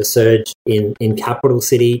see a bit of a surge in capital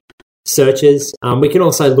city searches, we can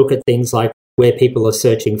also look at things like where people are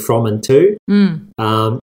searching from and to.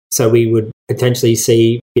 So we would potentially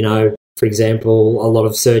see, for example, a lot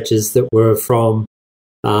of searches that were from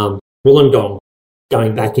Wollongong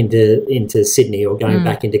going back into Sydney or going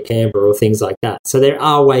back into Canberra or things like that. So there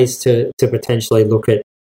are ways to potentially look at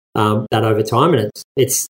that over time, and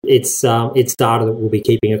it's data that we'll be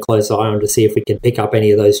keeping a close eye on to see if we can pick up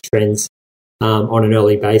any of those trends on an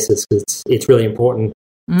early basis, because it's really important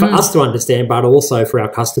for us to understand, but also for our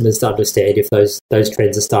customers to understand if those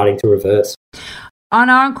trends are starting to reverse. I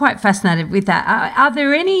know, I'm quite fascinated with that. Are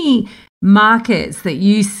there any markets that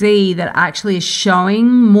you see that actually is showing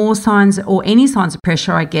more signs or any signs of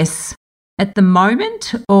pressure, I guess, at the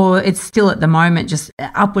moment, or it's still at the moment just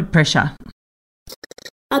upward pressure?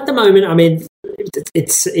 At the moment, I mean,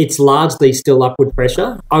 it's largely still upward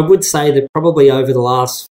pressure. I would say that probably over the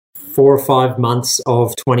last 4 or 5 months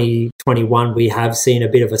of 2021, we have seen a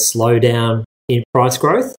bit of a slowdown in price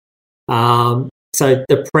growth. So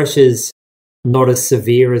the pressure's not as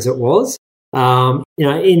severe as it was.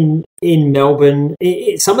 In Melbourne,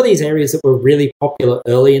 some of these areas that were really popular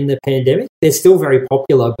early in the pandemic, they're still very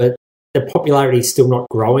popular, but the popularity is still not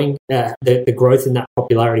growing. The growth in that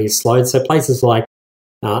popularity is slowed. So places like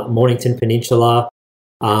Mornington Peninsula,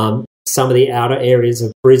 some of the outer areas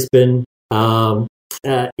of Brisbane,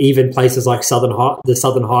 even places like the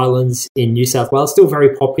Southern Highlands in New South Wales, still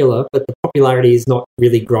very popular, but the popularity is not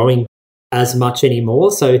really growing as much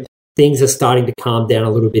anymore. So things are starting to calm down a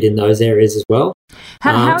little bit in those areas as well.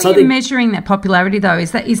 How are you measuring that popularity, though?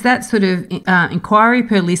 Is that sort of inquiry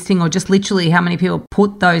per listing, or just literally how many people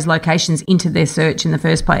put those locations into their search in the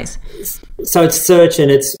first place? So it's search, and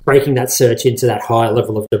it's breaking that search into that higher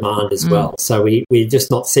level of demand as well. So we're just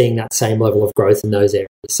not seeing that same level of growth in those areas.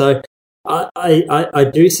 So I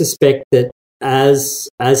do suspect that as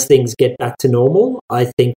things get back to normal, I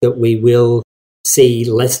think that we will see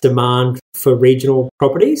less demand for regional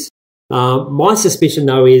properties. My suspicion,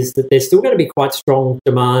 though, is that there's still going to be quite strong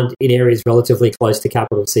demand in areas relatively close to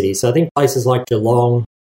capital cities. So I think places like Geelong,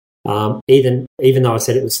 even though I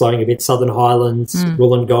said it was slowing a bit, Southern Highlands,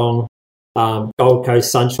 Wollongong, Gold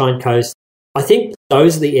Coast, Sunshine Coast, I think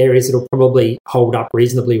those are the areas that will probably hold up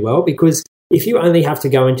reasonably well, because if you only have to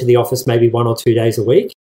go into the office maybe 1 or 2 days a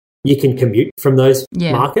week, you can commute from those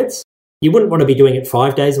markets. You wouldn't want to be doing it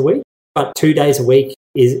 5 days a week, but 2 days a week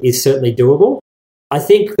is certainly doable. I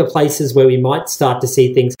think the places where we might start to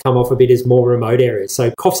see things come off a bit is more remote areas. So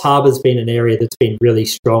Coffs Harbour's been an area that's been really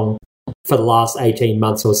strong for the last 18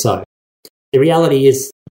 months or so. The reality is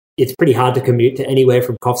it's pretty hard to commute to anywhere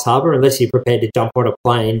from Coffs Harbour unless you're prepared to jump on a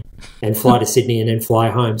plane and fly to Sydney and then fly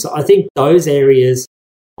home. So I think those areas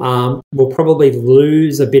will probably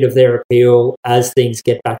lose a bit of their appeal as things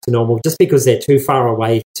get back to normal, just because they're too far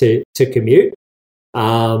away to commute.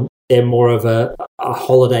 They're more of a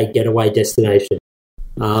holiday getaway destination.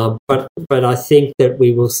 But I think that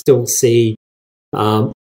we will still see.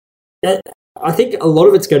 I think a lot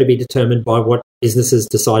of it's going to be determined by what businesses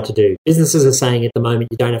decide to do. Businesses are saying at the moment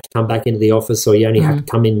you don't have to come back into the office, or you only have to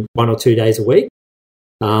come in 1 or 2 days a week.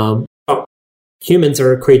 But humans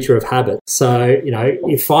are a creature of habit. So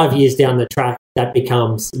if 5 years down the track that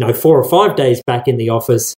becomes 4 or 5 days back in the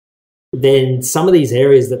office, then some of these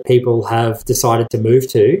areas that people have decided to move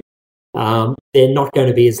to, they're not going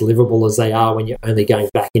to be as livable as they are when you're only going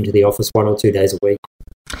back into the office 1 or 2 days a week.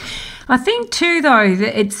 I think too, though,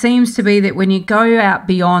 that it seems to be that when you go out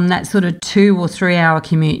beyond that sort of 2 or 3 hour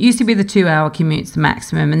commute, it used to be the 2 hour commute's the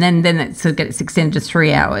maximum, and then it sort of gets extended to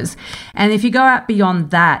 3 hours. And if you go out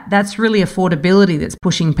beyond that, that's really affordability that's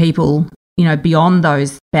pushing people, beyond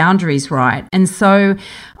those boundaries, right? And so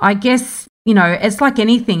I guess, it's like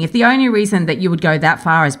anything. If the only reason that you would go that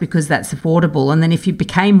far is because that's affordable, and then if you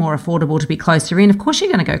became more affordable to be closer in, of course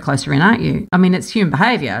you're going to go closer in, aren't you? I mean, it's human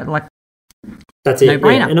behaviour. Like, that's it.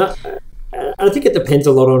 No-brainer. Yeah. And I think it depends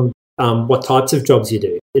a lot on what types of jobs you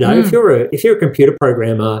do. If you're a computer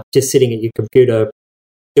programmer just sitting at your computer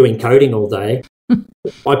doing coding all day,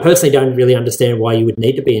 I personally don't really understand why you would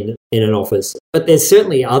need to be in an office. But there's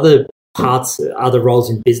certainly other roles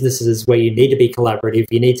in businesses where you need to be collaborative.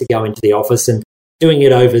 You need to go into the office, and doing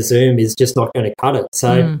it over Zoom is just not going to cut it.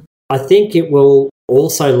 So I think it will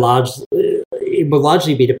also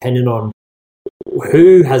largely be dependent on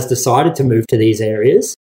who has decided to move to these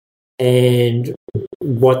areas and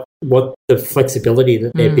what the flexibility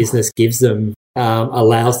that their business gives them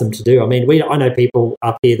allows them to do. I mean, I know people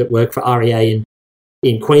up here that work for REA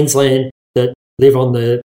in Queensland that live on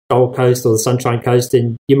the Gold Coast or the Sunshine Coast,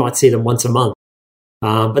 and you might see them once a month,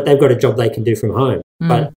 but they've got a job they can do from home.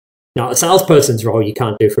 But a salesperson's role you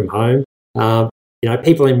can't do from home.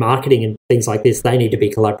 People in marketing and things like this, they need to be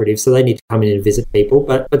collaborative, so they need to come in and visit people.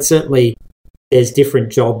 But certainly there's different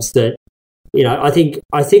jobs that, I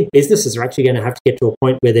think businesses are actually going to have to get to a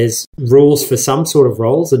point where there's rules for some sort of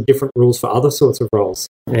roles and different rules for other sorts of roles.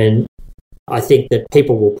 And I think that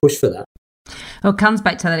people will push for that. Well, it comes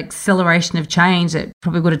back to that acceleration of change that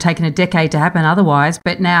probably would have taken a decade to happen otherwise.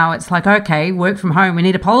 But now it's like, okay, work from home. We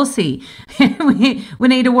need a policy. we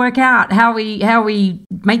need to work out how we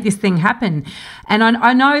make this thing happen. And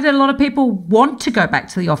I know that a lot of people want to go back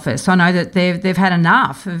to the office. I know that they've had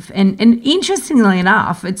enough of, and interestingly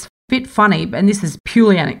enough, it's bit funny, and this is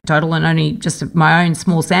purely anecdotal and only just my own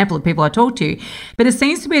small sample of people I talk to, but it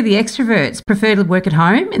seems to be the extroverts prefer to work at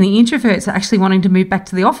home and the introverts are actually wanting to move back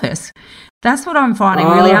to the office. That's what I'm finding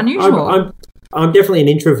really unusual. I'm definitely an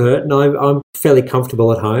introvert, and I'm fairly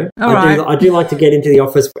comfortable at home. Right. I do like to get into the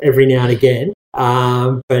office every now and again,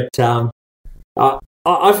 but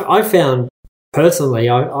I found personally,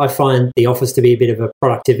 I find the office to be a bit of a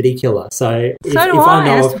productivity killer. So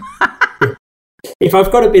if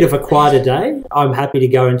I've got a bit of a quieter day, I'm happy to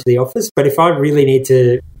go into the office. But if I really need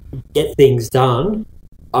to get things done,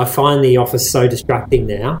 I find the office so distracting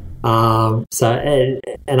now.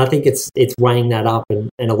 And I think it's weighing that up, and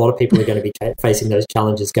a lot of people are going to be facing those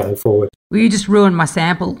challenges going forward. Well, you just ruined my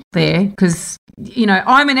sample there because,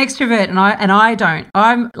 I'm an extrovert and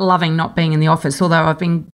I'm loving not being in the office, although I've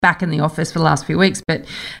been back in the office for the last few weeks. But,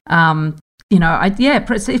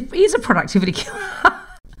 it is a productivity killer.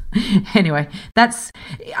 Anyway, that's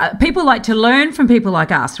people like to learn from people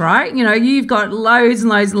like us, right? You've got loads and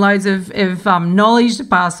loads and loads of knowledge to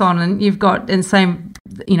pass on, and you've got, and same,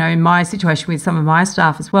 in my situation with some of my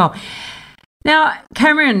staff as well. Now,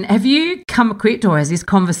 Cameron, have you come equipped, or has this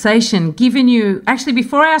conversation given you, actually,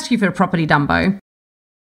 before I ask you for a property Dumbo,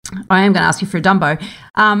 I am going to ask you for a Dumbo.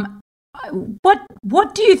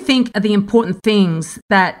 What do you think are the important things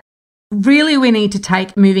that really we need to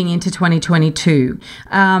take moving into 2022?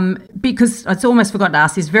 Because I almost forgot to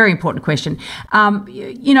ask this very important question.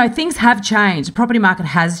 Things have changed. The property market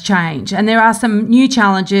has changed, and there are some new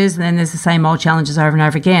challenges, and then there's the same old challenges over and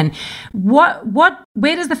over again.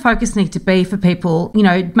 Where does the focus need to be for people,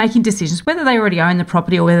 making decisions, whether they already own the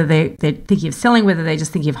property or whether they're thinking of selling, whether they're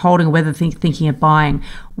just thinking of holding, or whether they're thinking of buying?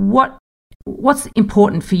 What's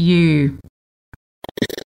important for you?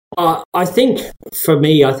 I think, for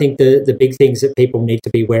me, the big things that people need to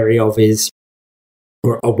be aware of is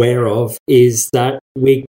that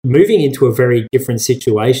we're moving into a very different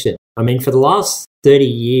situation. I mean, for the last 30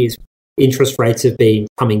 years, interest rates have been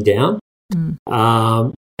coming down.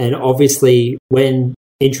 And obviously, when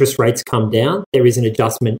interest rates come down, there is an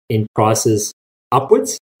adjustment in prices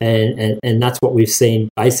upwards. And that's what we've seen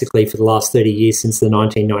basically for the last 30 years since the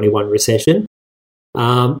 1991 recession.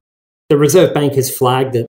 The Reserve Bank has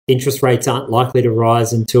flagged that interest rates aren't likely to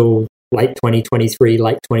rise until late 2023,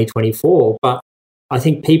 late 2024. But I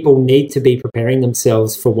think people need to be preparing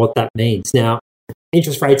themselves for what that means. Now,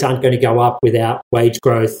 interest rates aren't going to go up without wage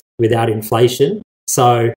growth, without inflation.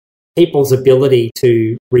 So people's ability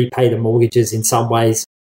to repay the mortgages in some ways,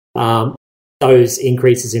 those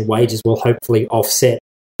increases in wages will hopefully offset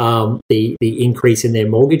the increase in their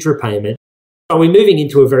mortgage repayment. But we're moving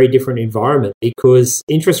into a very different environment because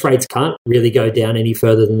interest rates can't really go down any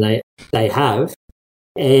further than they have.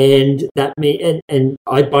 And I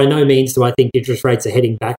by no means do I think interest rates are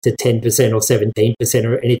heading back to 10% or 17%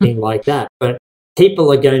 or anything like that. But people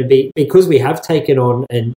are going to be, because we have taken on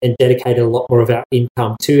and dedicated a lot more of our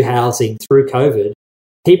income to housing through COVID,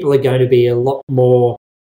 people are going to be a lot more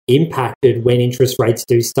impacted when interest rates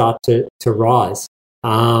do start to rise.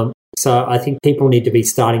 So I think people need to be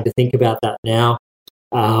starting to think about that now.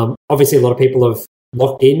 Obviously, a lot of people have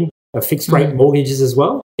locked in fixed-rate mortgages as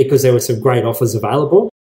well because there were some great offers available.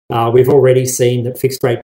 We've already seen that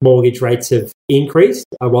fixed-rate mortgage rates have increased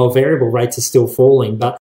while variable rates are still falling.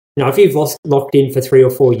 But if you've locked in for 3 or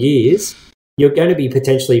 4 years, you're going to be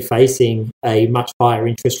potentially facing a much higher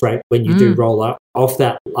interest rate when you do roll off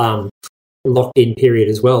that locked-in period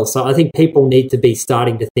as well. So I think people need to be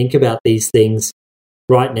starting to think about these things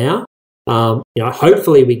right now.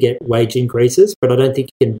 Hopefully we get wage increases, but I don't think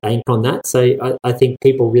you can bank on that. So I think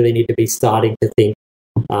people really need to be starting to think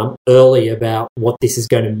early about what this is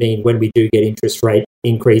going to mean when we do get interest rate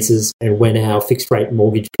increases and when our fixed rate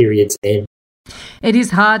mortgage periods end. It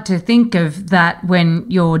is hard to think of that when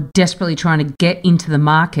you're desperately trying to get into the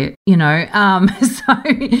market, I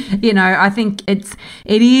think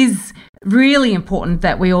it is really important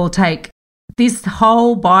that we all take this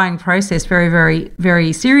whole buying process very, very,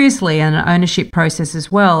 very seriously, and an ownership process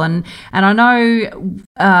as well. And I know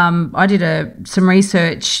I did some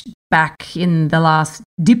research back in the last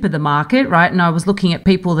dip of the market, right? And I was looking at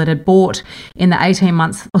people that had bought in the 18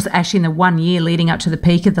 months, or actually in the 1 year leading up to the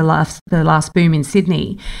peak of the last boom in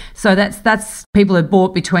Sydney. So that's people who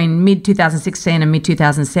bought between mid 2016 and mid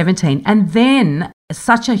 2017, and then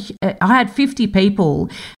I had 50 people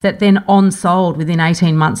that then on-sold within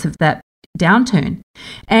 18 months of that downturn.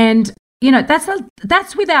 And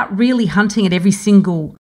that's without really hunting at every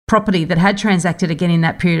single property that had transacted again in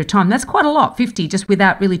that period of time. That's quite a lot, 50, just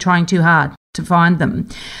without really trying too hard to find them.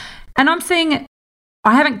 And I'm seeing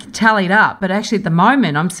I haven't tallied up, but actually at the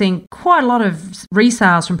moment I'm seeing quite a lot of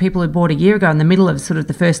resales from people who bought a year ago in the middle of sort of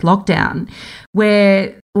the first lockdown,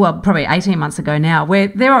 where, well, probably 18 months ago now, where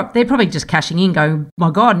they're probably just cashing in going, my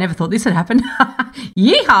God, never thought this had happened.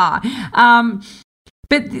 Yeehaw.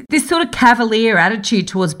 But this sort of cavalier attitude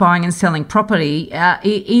towards buying and selling property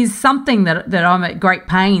is something that I'm at great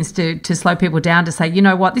pains to slow people down, to say, you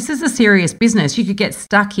know what, this is a serious business. You could get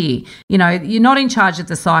stuck here. You know, you're not in charge of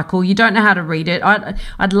the cycle. You don't know how to read it.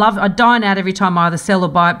 I'd dine out every time I either sell or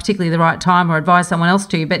buy at particularly the right time or advise someone else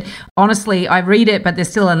to. But honestly, I read it, but there's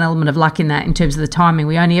still an element of luck in that in terms of the timing.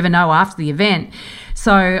 We only ever know after the event.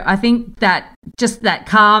 So I think that just that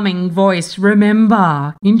calming voice,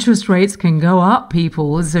 remember, interest rates can go up,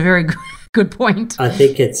 people, is a very good point. I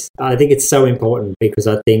think it's so important, because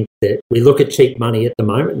I think that we look at cheap money at the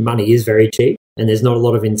moment. Money is very cheap and there's not a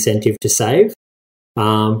lot of incentive to save,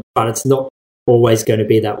 but it's not always going to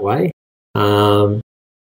be that way. So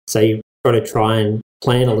you've got to try and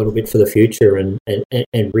plan a little bit for the future and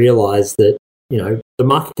realise that, you know, the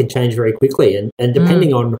market can change very quickly. And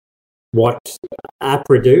depending on what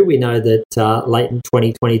APRA do, we know that late in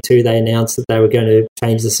 2022 they announced that they were going to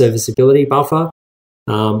change the serviceability buffer.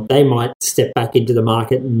 They might step back into the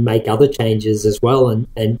market and make other changes as well.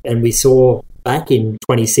 And we saw back in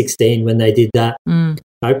 2016 when they did that, you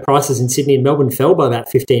know, prices in Sydney and Melbourne fell by about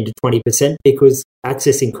 15 to 20% because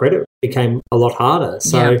accessing credit became a lot harder.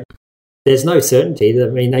 So there's no certainty. I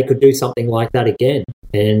mean, they could do something like that again,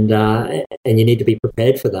 and you need to be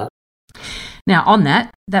prepared for that. Now, on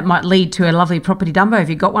that might lead to a lovely property Dumbo.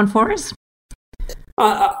 Have you got one for us?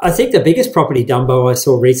 I think the biggest property Dumbo I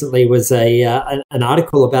saw recently was an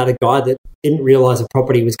article about a guy that didn't realise a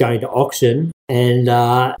property was going to auction, and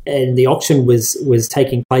the auction was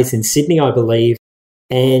taking place in Sydney, I believe,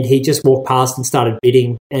 and he just walked past and started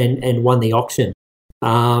bidding and won the auction,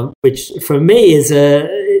 which for me as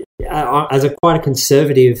a quite a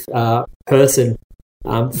conservative person.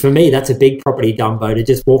 For me, that's a big property Dumbo, to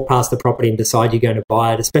just walk past the property and decide you're going to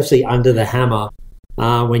buy it, especially under the hammer.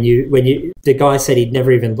 When the guy said he'd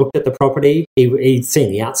never even looked at the property, he'd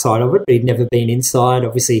seen the outside of it, but he'd never been inside.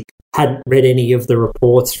 Obviously, hadn't read any of the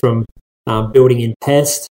reports from Building and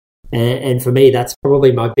Pest, and for me, that's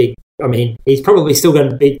probably my big. I mean, he's probably still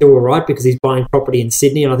going to do all right because he's buying property in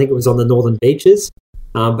Sydney, and I think it was on the Northern Beaches.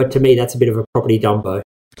 But to me, that's a bit of a property Dumbo.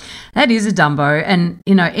 That is a Dumbo, and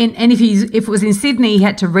you know, and if it was in Sydney, he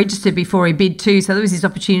had to register before he bid too, so there was his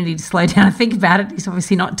opportunity to slow down and think about it. He's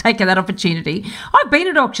obviously not taken that opportunity. I've been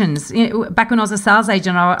at auctions. Back when I was a sales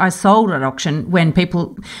agent, I sold at auction when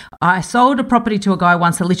I sold a property to a guy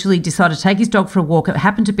once that literally decided to take his dog for a walk. It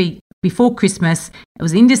happened to be before Christmas. It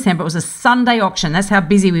was in December. It was a Sunday auction. That's how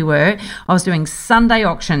busy we were. I was doing Sunday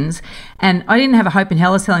auctions, and I didn't have a hope in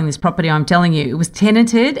hell of selling this property, I'm telling you. It was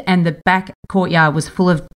tenanted, and the back courtyard was full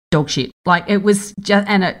of dog shit. Like, it was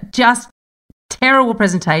just terrible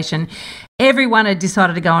presentation. Everyone had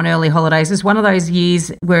decided to go on early holidays. It was one of those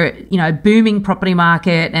years where, you know, booming property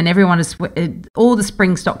market, and all the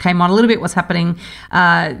spring stock came on. A little bit what's happening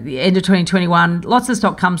the end of 2021. Lots of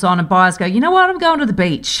stock comes on and buyers go, you know what, I'm going to the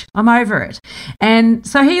beach. I'm over it. And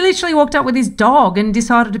so he literally walked up with his dog and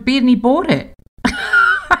decided to bid, and he bought it.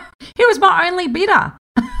 He was my only bidder.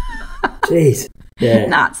 Jeez. Yeah.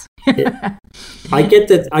 Nuts. Yeah. I get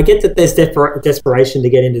that there's desperation to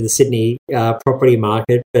get into the Sydney property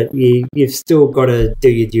market, but you've still got to do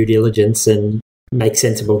your due diligence and make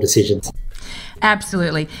sensible decisions.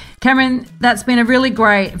 Absolutely. Cameron, that's been a really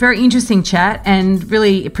great, very interesting chat, and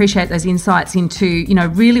really appreciate those insights into, you know,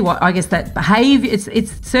 really what I guess that behaviour,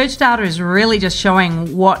 it's search data is really just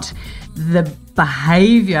showing what the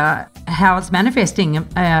behaviour, how it's manifesting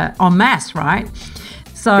en masse, right?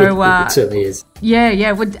 So it certainly is.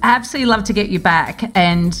 Yeah, would absolutely love to get you back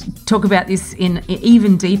and talk about this in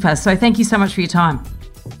even deeper. So thank you so much for your time.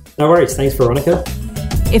 No worries. Thanks, Veronica.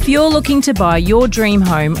 If you're looking to buy your dream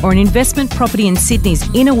home or an investment property in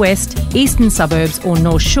Sydney's inner west, eastern suburbs or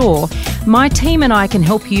North Shore, my team and I can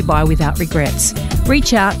help you buy without regrets.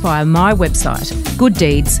 Reach out via my website,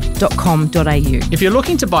 gooddeeds.com.au. If you're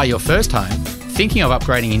looking to buy your first home, thinking of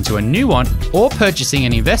upgrading into a new one, or purchasing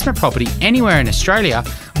an investment property anywhere in Australia,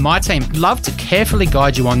 my team would love to carefully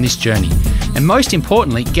guide you on this journey. And most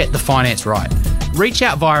importantly, get the finance right. Reach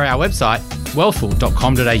out via our website,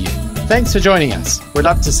 wealthful.com.au. Thanks for joining us. We'd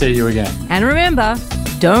love to see you again. And remember,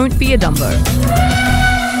 don't be a Dumbo.